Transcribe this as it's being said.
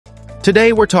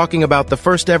Today we're talking about the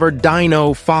first ever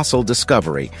dino fossil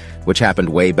discovery, which happened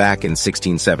way back in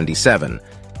 1677.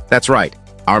 That's right,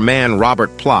 our man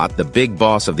Robert Plot, the big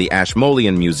boss of the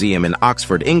Ashmolean Museum in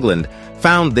Oxford, England,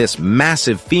 found this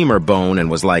massive femur bone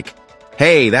and was like,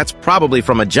 "Hey, that's probably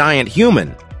from a giant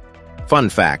human." Fun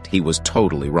fact, he was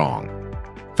totally wrong.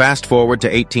 Fast forward to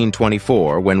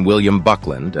 1824, when William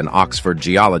Buckland, an Oxford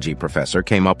geology professor,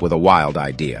 came up with a wild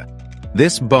idea.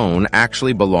 This bone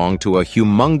actually belonged to a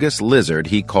humongous lizard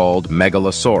he called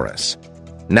Megalosaurus.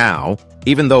 Now,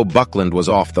 even though Buckland was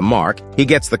off the mark, he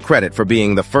gets the credit for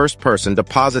being the first person to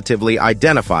positively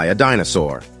identify a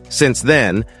dinosaur. Since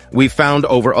then, we've found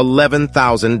over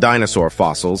 11,000 dinosaur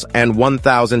fossils and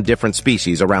 1,000 different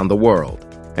species around the world.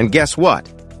 And guess what?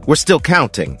 We're still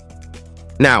counting.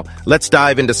 Now, let's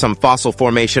dive into some fossil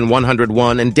formation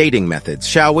 101 and dating methods,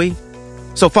 shall we?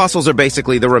 So fossils are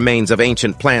basically the remains of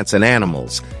ancient plants and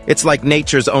animals. It's like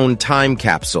nature's own time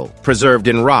capsule, preserved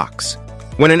in rocks.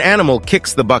 When an animal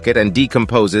kicks the bucket and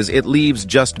decomposes, it leaves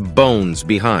just bones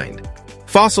behind.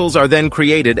 Fossils are then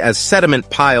created as sediment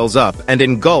piles up and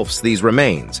engulfs these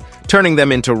remains, turning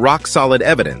them into rock-solid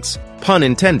evidence, pun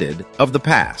intended, of the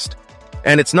past.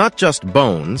 And it's not just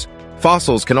bones.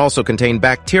 Fossils can also contain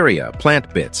bacteria,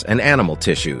 plant bits, and animal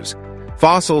tissues.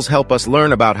 Fossils help us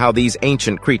learn about how these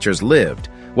ancient creatures lived,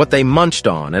 what they munched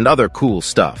on, and other cool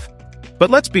stuff. But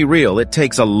let's be real, it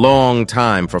takes a long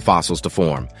time for fossils to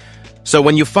form. So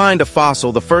when you find a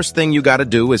fossil, the first thing you gotta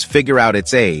do is figure out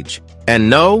its age. And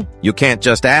no, you can't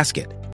just ask it.